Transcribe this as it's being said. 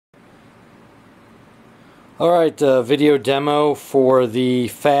Alright, video demo for the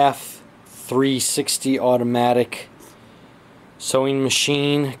FAF 360 automatic sewing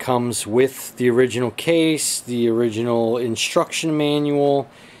machine. Comes with the original case, the original instruction manual,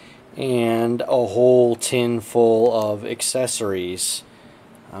 and a whole tin full of accessories.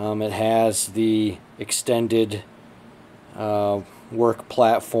 It has the extended work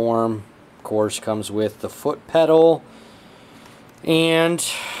platform. Of course, comes with the foot pedal, and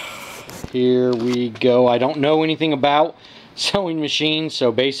here we go. I don't know anything about sewing machines,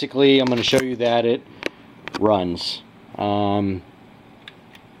 so basically I'm going to show you that it runs.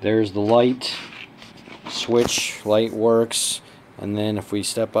 There's the light switch, light works, and then if we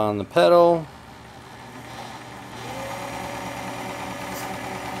step on the pedal,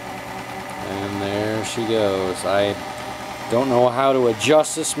 and there she goes. I don't know how to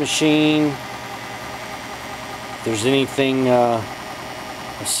adjust this machine. If there's anything a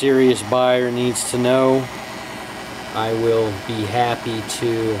serious buyer needs to know, I will be happy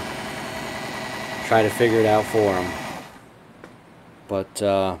to try to figure it out for them.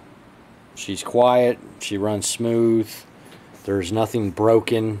 But she's quiet, she runs smooth, there's nothing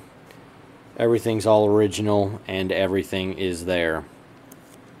broken, everything's all original, and everything is there.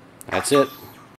 That's it.